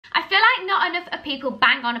not enough of people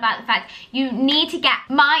bang on about the fact you need to get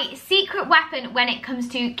my secret weapon when it comes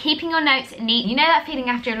to keeping your notes neat. You know that feeling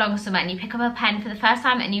after a long summer and you pick up a pen for the first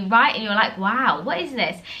time and you write and you're like, wow, what is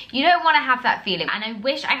this? You don't want to have that feeling, and I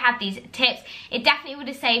wish I had these tips. It definitely would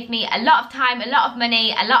have saved me a lot of time, a lot of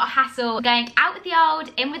money, a lot of hassle, going out with the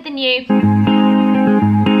old, in with the new.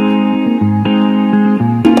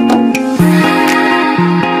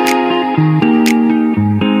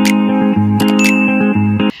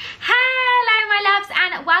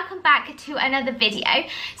 To another video.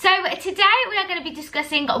 So today we are going to be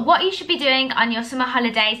discussing what you should be doing on your summer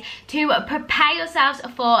holidays to prepare yourselves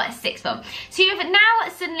for sixth form. So you've now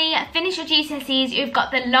suddenly finished your GCSEs, you've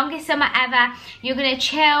got the longest summer ever, you're going to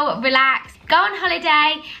chill, relax, go on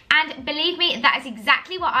holiday, and believe me, that is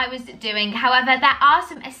exactly what I was doing. However, there are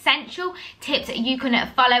some essential tips that you can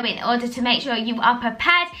follow in order to make sure you are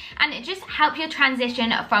prepared and just help your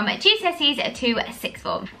transition from GCSEs to sixth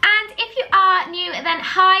form. And if you are new, then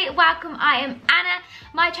hi, welcome, I am Anna.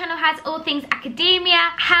 My channel has all things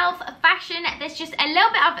academia, health, fashion. There's just a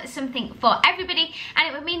little bit of something for everybody, and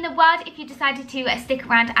it would mean the world if you decided to stick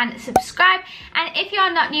around and subscribe. And if you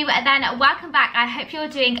are not new, then welcome back. I hope you're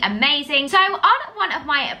doing amazing. So on one of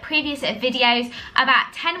my previous videos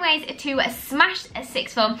about 10 ways to smash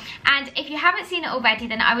sixth form, and if you haven't seen it already,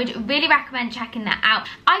 then I would really recommend checking that out.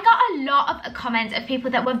 I got a lot of comments of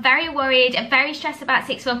people that were very worried, very stressed about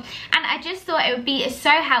sixth form, and I just thought it would be so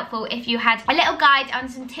helpful if you had a little guide on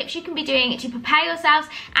some tips you can be doing to prepare yourselves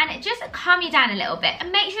and just calm you down a little bit.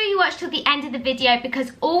 And make sure you watch till the end of the video,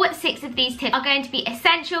 because all 6 of these tips are going to be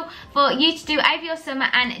essential for you to do over your summer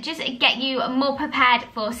and just get you more prepared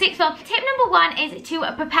for sixth form. Tip number 1 is to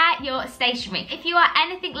prepare your stationery. If you are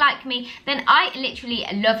anything like me, then I literally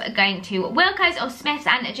love going to Wilko's or Smith's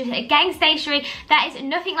and just getting stationery. There is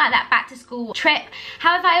nothing like that back to school trip.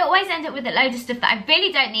 However, I always end up with a load of stuff that I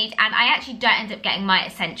really don't need, and I actually don't end up getting my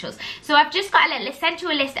essentials. So I've just got a little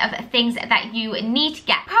essential list of things that you need to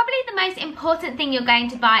get. Probably the most important thing you're going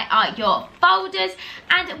to buy are your folders,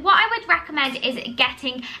 and what I would recommend is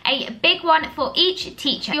getting a big one for each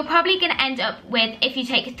teacher. You're probably going to end up with, if you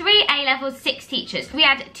take 3 A-levels, 6 teachers. We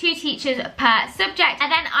had 2 teachers per subject,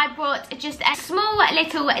 and then I brought just a small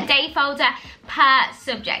little day folder per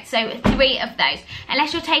subject, so 3 of those,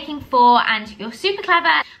 unless you're taking 4 and you're super clever.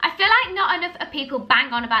 I feel like not enough of people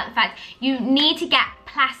bang on about the fact you need to get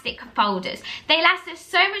plastic folders. They last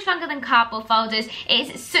so much longer than cardboard folders.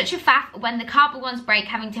 It is such a faff when the cardboard ones break,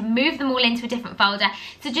 having to move them all into a different folder.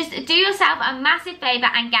 So just do yourself a massive favour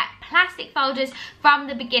and get plastic folders from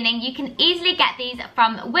the beginning. You can easily get these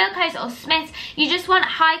from Wilko's or Smith's. You just want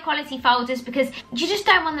high quality folders because you just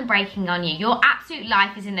don't want them breaking on you. Your absolute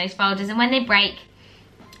life is in those folders, and when they break,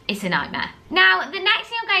 it's a nightmare. Now, the next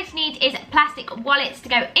thing you're going to need is plastic wallets to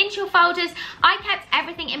go into your folders. I kept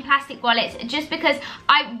everything in plastic wallets just because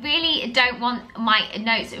I really don't want my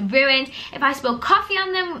notes ruined. If I spill coffee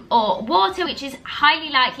on them or water, which is highly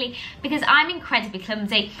likely because I'm incredibly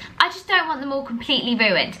clumsy, I just don't want them all completely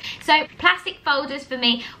ruined. So plastic folders for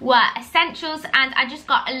me were essentials, and I just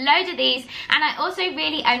got a load of these, and I also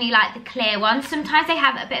really only like the clear ones. Sometimes they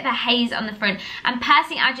have a bit of a haze on the front, and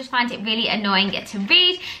personally I just find it really annoying to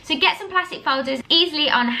read. So get some plastic folders easily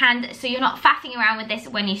on hand so you're not faffing around with this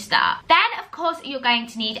when you start. Then of course you're going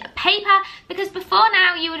to need paper, because before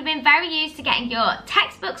now you would have been very used to getting your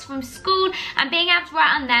textbooks from school and being able to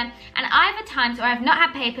write on them, and I've had times where I've not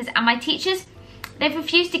had papers and my teachers, they've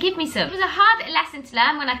refused to give me some. It was a hard lesson to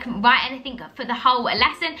learn when I couldn't write anything for the whole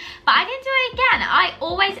lesson, but I didn't do it again. I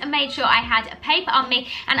always made sure I had a paper on me,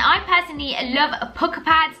 and I personally love pucker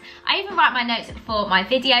pads. I even write my notes for my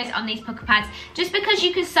videos on these pucker pads just because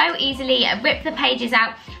you can so easily rip the pages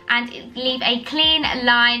out and leave a clean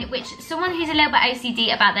line, which someone who's a little bit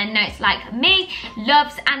OCD about their notes like me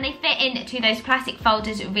loves, and they fit into those plastic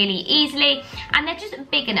folders really easily, and they're just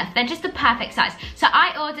big enough. They're just the perfect size. So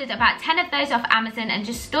I ordered about 10 of those off Amazon and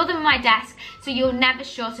just store them on my desk so you're never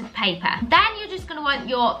short of paper. Then you're just going to want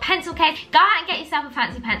your pencil case. Go out and get yourself a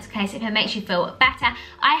fancy pencil case if it makes you feel better.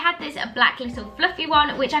 I had this black little fluffy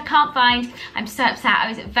one, which I can't find. I'm so upset. I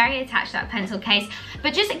was very attached to that pencil case.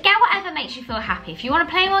 But just get whatever makes you feel happy. If you want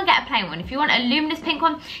a plain one, get a plain one. If you want a luminous pink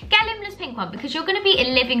one, get a luminous pink one, because you're going to be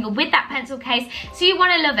living with that pencil case, so you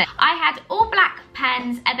want to love it. I had all black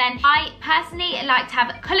pens, and then I personally like to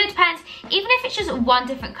have coloured pens, even if it's just one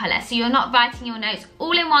different colour, so you're not writing your notes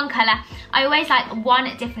all in one colour. I always like one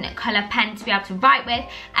different colour pen to be able to write with.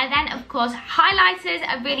 And then of course highlighters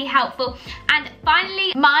are really helpful. And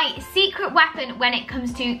finally, my secret weapon when it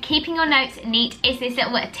comes to keeping your notes neat is this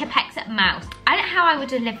little Tipp-Ex mouse. I don't know how I would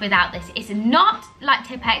have lived without this. It's not like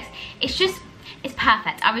Tipp-Ex, it's just It's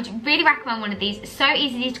perfect. I would really recommend one of these. So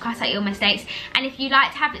easy to cross out your mistakes, and if you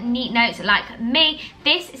like to have neat notes like me,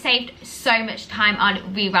 this saved so much time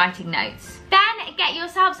on rewriting notes. Then get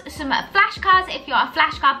yourselves some flashcards if you're a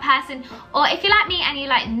flashcard person, or if you're like me and you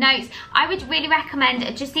like notes, I would really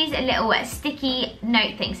recommend just these little sticky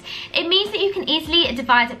note things. It means that you can easily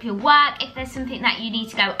divide up your work. If there's something that you need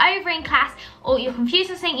to go over in class, or you're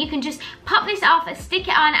confused or something, you can just pop this off, stick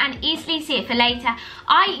it on, and easily see it for later.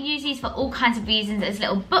 I use these for all kinds of reasons, as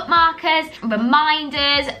little bookmarkers,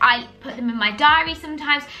 reminders. I put them in my diary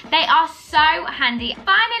sometimes. They are so handy.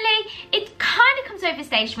 Finally, it kind of comes over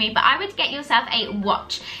stationery, but I would get yourself a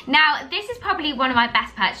watch. Now, this is probably one of my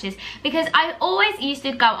best purchases because I always used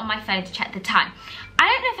to go on my phone to check the time. I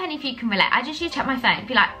don't know if any of you can relate. I just used to check my phone,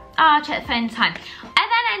 be like, oh, I'll check the phone time. And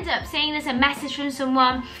then end up seeing there's a message from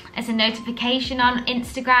someone, there's a notification on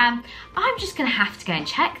Instagram. I'm just gonna have to go and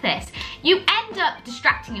check this. You end up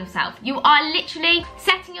distracting yourself. You are literally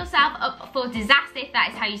setting yourself up for disaster if that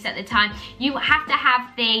is how you set the time. You have to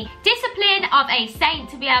have the discipline of a saint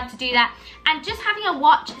to be able to do that. And just having a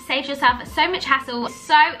watch saves yourself so much hassle.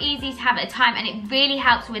 So easy to have at a time, and it really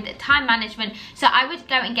helps with time management. So I would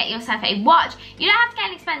go and get yourself a watch. You don't have to get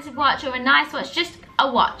an expensive watch or a nice watch, just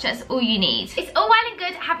a watch, that's all you need. It's all well and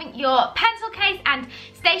good having your pencil case and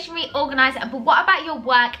stationery organised, but what about your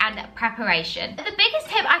work and preparation? The biggest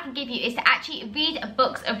tip I can give you is to actually read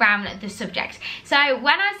books around the subject. So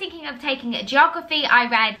when I was thinking of taking geography, I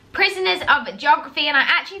read Prisoners of Geography, and I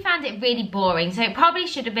actually found it really boring, so it probably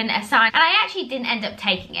should have been assigned, and I actually didn't end up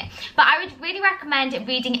taking it. But I would really recommend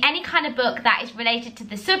reading any kind of book that is related to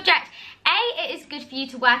the subject. A, it is good for you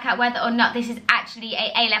to work out whether or not this is actually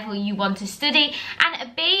a A-level you want to study,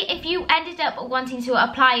 and B, if you ended up wanting to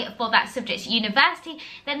apply for that subject at university,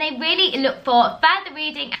 then they really look for further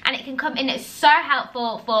reading, and it can come in so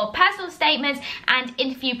helpful for personal statements and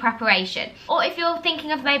interview preparation. Or if you're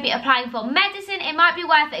thinking of maybe applying for medicine, it might be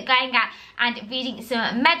worth it going out and reading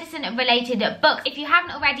some medicine related books. If you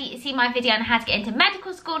haven't already seen my video on how to get into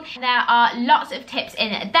medical school, there are lots of tips in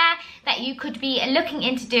there that you could be looking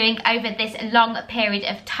into doing over this long period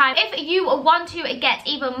of time. If you want to get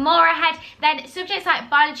even more ahead, then subjects like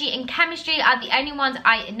biology and chemistry are the only ones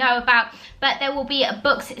I know about, but there will be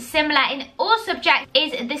books similar in all subjects.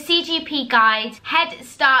 Is the CGP guide Head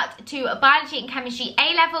Start to Biology and Chemistry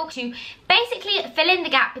A-level, to basically fill in the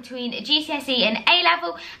gap between GCSE and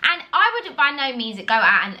A-level. And I would by no means go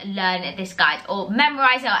out and learn this guide or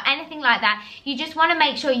memorize it or anything like that. You just want to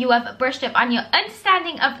make sure you have brushed up on your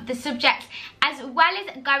understanding of the subject, as well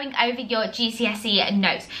as going over your GCSE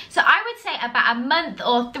notes. So I would say about a month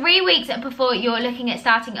or 3 weeks before you're looking at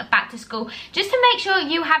starting back to school, just to make sure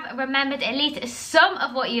you have remembered at least some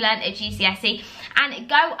of what you learned at GCSE, and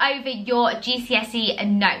go over your GCSE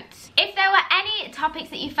notes. If there were any topics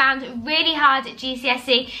that you found really hard at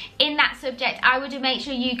GCSE in that subject, I would make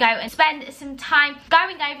sure you go and spend some time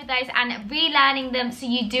going over those and relearning them so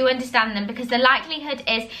you do understand them, because the likelihood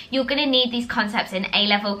is you're going to need these concepts in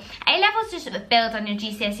A-level. A-levels just build on your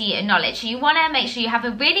GCSE knowledge, so you want to make sure you have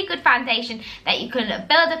a really good foundation that you can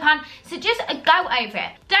build upon. So just go over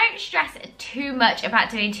it. Don't stress too much about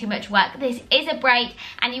doing too much work. This is a break,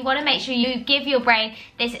 and you want to make sure you give your brain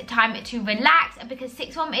this time to relax, because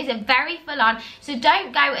sixth form is very full on. So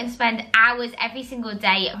don't go and spend hours every single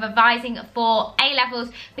day revising for A-levels,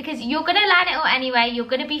 because you're going to learn it all anyway. You're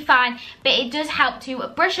going to be fine, but it does help to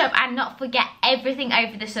brush up and not forget everything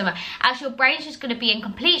over the summer, else your brain's just going to be in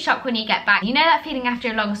complete shock when you get back. You know that feeling after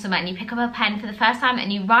a long summer and you pick up a pen for the first time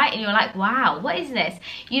and you write and you're like, wow, what is this?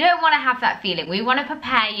 You don't want to have that feeling. We want to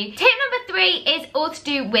prepare you. Tip number 3 is all to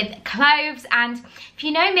do with clothes, and if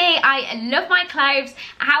you know me, I love my clothes.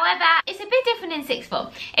 However, it's a bit different in sixth form.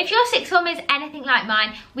 If your sixth form is anything like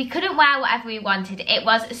mine, we couldn't wear whatever we wanted. It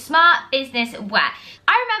was smart business wear.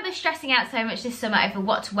 I remember stressing out so much this summer over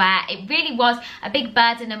what to wear. It really was a big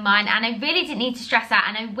burden of mine, and I really didn't need to stress out,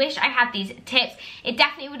 and I wish I had these tips. It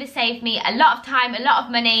definitely would have saved me a lot of time, a lot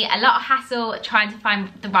of money, a lot of hassle trying to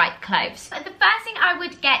find the right clothes. But the first thing I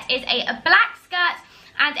would get is a black skirt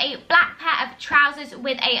and a black pair of trousers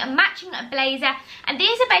with a matching blazer, and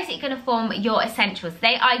these are basically going to form your essentials.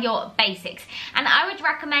 They are your basics, and I would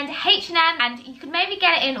recommend H&M, and you could maybe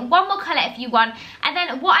get it in one more colour if you want. And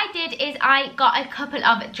then what I did is I got a couple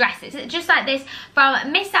of dresses just like this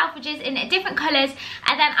from Miss Selfridges in different colours,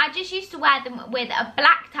 and then I just used to wear them with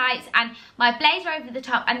black tights and my blazer over the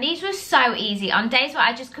top, and these were so easy. On days where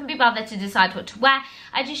I just couldn't be bothered to decide what to wear,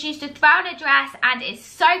 I just used to throw on a dress, and it's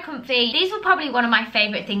so comfy. These were probably one of my favourite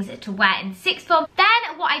favourite things to wear in sixth form.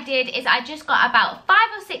 Then what I did is I just got about 5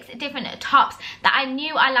 or 6 different tops that I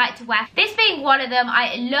knew I liked to wear. This being one of them.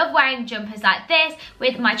 I love wearing jumpers like this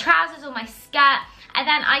with my trousers or my skirt. And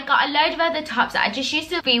then I got a load of other tops that I just used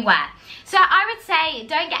to rewear. So I would say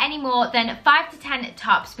don't get any more than 5 to 10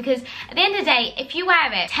 tops, because at the end of the day, if you wear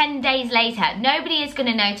it 10 days later, nobody is going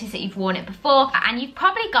to notice that you've worn it before, and you've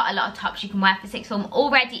probably got a lot of tops you can wear for sixth form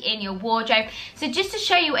already in your wardrobe. So just to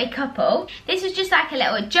show you a couple, this was just like a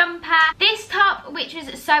little jumper. This top, which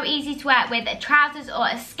was so easy to wear with trousers or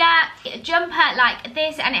a skirt, a jumper like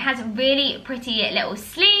this, and it has really pretty little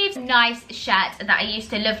sleeves. Nice shirt that I used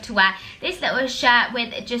to love to wear. This little shirt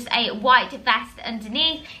with just a white vest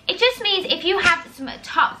underneath. It just means if you have some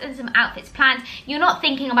tops and some outfits planned, you're not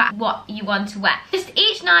thinking about what you want to wear. Just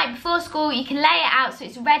each night before school, you can lay it out so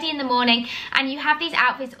it's ready in the morning, and you have these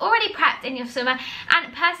outfits already prepped in your summer.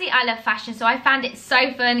 And personally, I love fashion, so I found it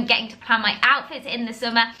so fun getting to plan my outfits in the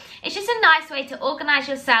summer. It's just a nice way to organise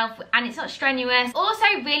yourself, and it's not strenuous. Also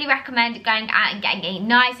really recommend going out and getting a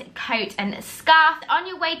nice coat and scarf. On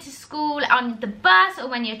your way to school, on the bus, or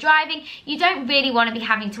when you're driving, you don't really want to be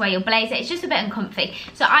having to wear your blazer. It's just a bit uncomfy.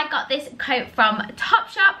 So I got this coat from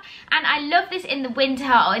Topshop, and I love this in the winter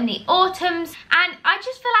or in the autumns, and I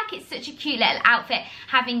just feel like it's such a cute little outfit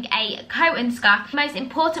having a coat and scarf. The most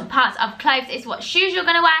important parts of clothes is what shoes you're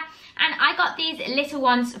going to wear. And I got these little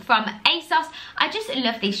ones from ASOS. I just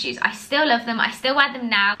love these shoes. I still love them. I still wear them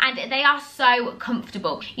now. And they are so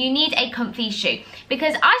comfortable. You need a comfy shoe.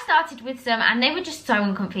 Because I started with some and they were just so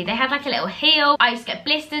uncomfy. They had like a little heel. I used to get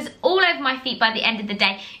blisters all over my feet by the end of the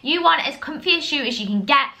day. You want as comfy a shoe as you can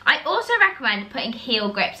get. I also recommend putting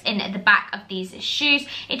heel grips in the back of these shoes.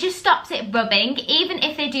 It just stops it rubbing. Even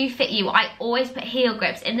if they do fit you, I always put heel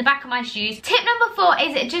grips in the back of my shoes. Tip number 4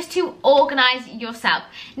 is just to organise yourself.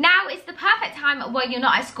 Now it's the perfect time when you're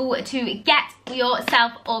not at school to get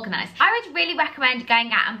yourself organised. I would really recommend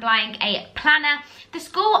going out and buying a planner. The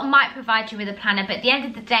school might provide you with a planner, but at the end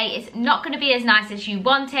of the day, it's not going to be as nice as you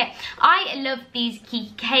want it. I love these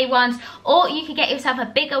Kiki K ones, or you could get yourself a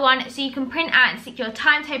bigger one so you can print out and stick your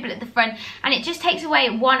timetable at the front, and it just takes away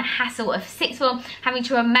one hassle of sixth form having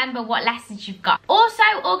to remember what lessons you've got. Also,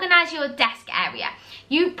 organise your desk area.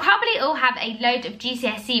 You probably all have a load of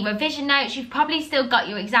GCSE revision notes. You've probably still got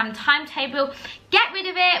your exam timetable. Get rid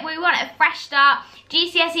of it. We want a fresh start.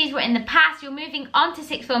 GCSEs were in the past. You're moving on to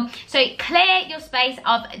sixth form. So clear your space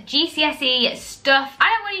of GCSE stuff. I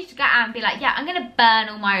don't want you to go out and be like, yeah, I'm going to burn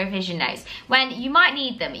all my revision notes, when you might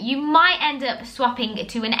need them. You might end up swapping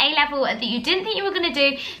to an A-level that you didn't think you were going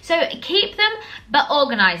to do. So keep them, but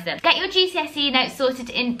organise them. Get your GCSE notes sorted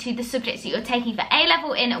into the subjects that you're taking for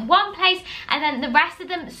A-level in one place, and then the rest of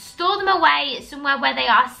them, store them away somewhere where they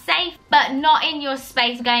are safe, but not in your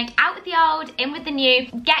space. Going out with the old, in with the new.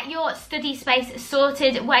 Get your study space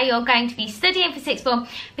sorted where you're going to be studying for sixth form,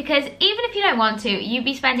 because even if you don't want to, you'll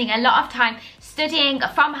be spending a lot of time studying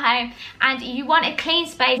from home, and you want a clean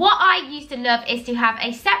space. What I used to love is to have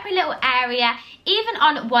a separate little area, even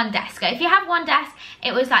on one desk. So if you have one desk,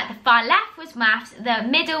 it was like the far left was maths, the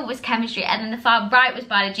middle was chemistry, and then the far right was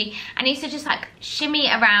biology. And I used to just like shimmy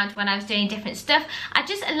around when I was doing different stuff. I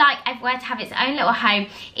just like everywhere to have its own little home,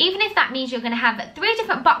 even if that means you're going to have 3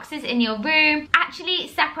 different boxes in your room. Actually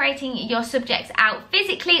separating your subjects out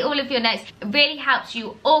physically, all of your notes, really helps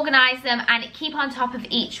you organise them and keep on top of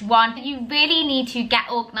each one. You really need to get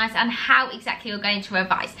organised on how exactly you're going to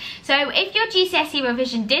revise. So if your GCSE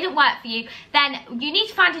revision didn't work for you, then you need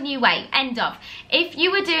to find a new way. End of. If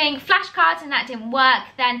you were doing flashcards and that didn't work,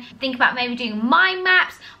 then think about maybe doing mind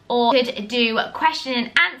maps, or could do question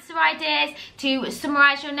and answer ideas to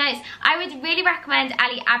summarise your notes. I would really recommend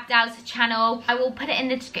Ali Abdal's channel. I will put it in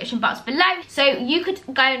the description box below. So you could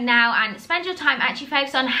go now and spend your time actually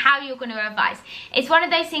focus on how you're going to revise. It's one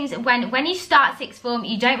of those things when you start sixth form,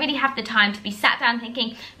 you don't really have the time to be sat down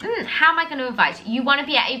thinking, how am I going to revise? You want to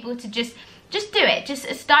be able to just do it.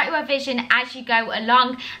 Just start your revision as you go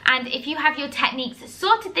along, and if you have your techniques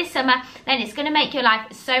sorted this summer, then it's going to make your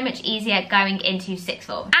life so much easier going into sixth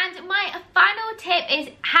form. And my final tip is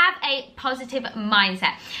have a positive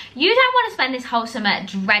mindset. You don't want to spend this whole summer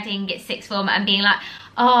dreading sixth form and being like,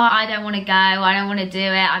 oh, I don't want to go, I don't want to do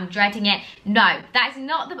it, I'm dreading it. No, that's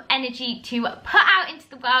not the energy to put out into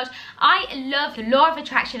the world. I love the law of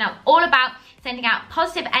attraction. I'm all about sending out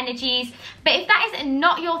positive energies. But if that is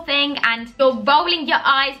not your thing and you're rolling your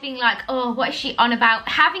eyes being like, oh, what is she on about?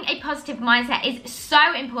 Having a positive mindset is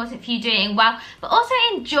so important for you doing well, but also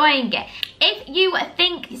enjoying it. If you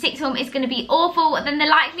think sixth form is going to be awful, then the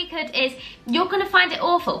likelihood is you're going to find it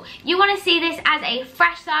awful. You want to see this as a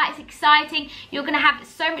fresh start. It's exciting. You're going to have have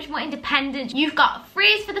so much more independence. You've got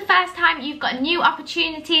freeze for the first time, you've got new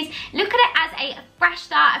opportunities. Look at it as a fresh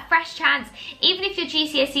start, a fresh chance. Even if your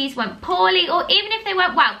GCSEs went poorly or even if they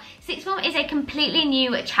went well, sixth form is a completely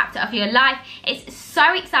new chapter of your life. It's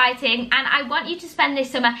so exciting, and I want you to spend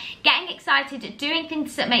this summer getting excited, doing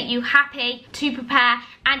things that make you happy, to prepare,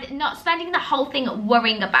 and not spending the whole thing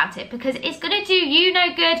worrying about it, because it's going to do you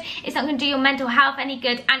no good, it's not going to do your mental health any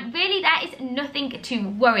good, and really there is nothing to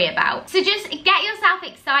worry about. So just get yourself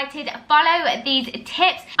excited, follow these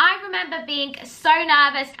tips. I remember being so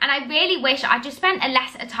nervous, and I really wish I just spent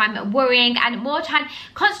less time worrying and more time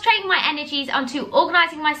concentrating my energies onto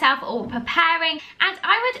organising myself or preparing. And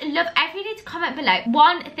I would love everybody to comment below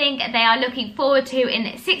one thing they are looking forward to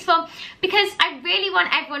in sixth form, because I really want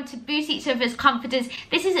everyone to boost each other's confidence.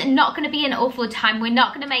 This is not going to be an awful time. We're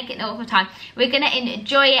not going to make it an awful time. We're going to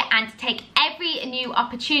enjoy it and take every new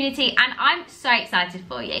opportunity, and I'm so excited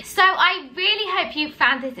for you. So I really hope you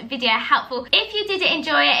found this video helpful. If you did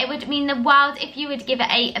enjoy it, it would mean the world if you would give it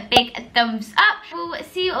a big thumbs up. We'll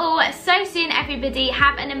see you all so soon, everybody.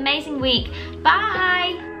 Have an amazing week.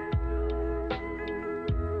 Bye.